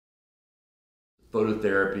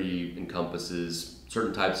Phototherapy encompasses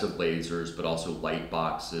certain types of lasers, but also light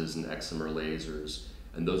boxes and excimer lasers,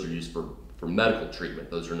 and those are used for medical treatment.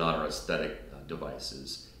 Those are not our aesthetic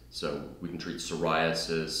devices. So we can treat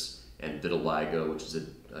psoriasis and vitiligo, which is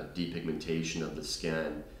a depigmentation of the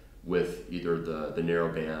skin, with either the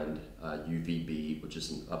narrowband UVB, which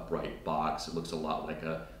is an upright box. It looks a lot like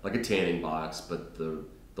a tanning box, but the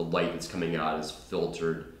light that's coming out is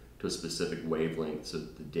filtered to a specific wavelength, so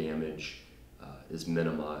the damage is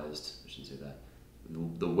minimized. I shouldn't say that.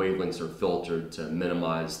 The wavelengths are filtered to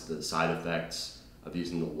minimize the side effects of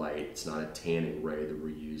using the light. It's not a tanning ray that we're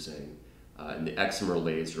using. In the excimer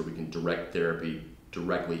laser, we can direct therapy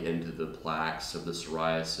directly into the plaques of the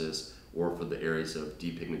psoriasis or for the areas of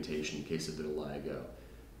depigmentation in case of vitiligo.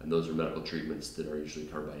 And those are medical treatments that are usually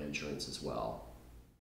covered by insurance as well.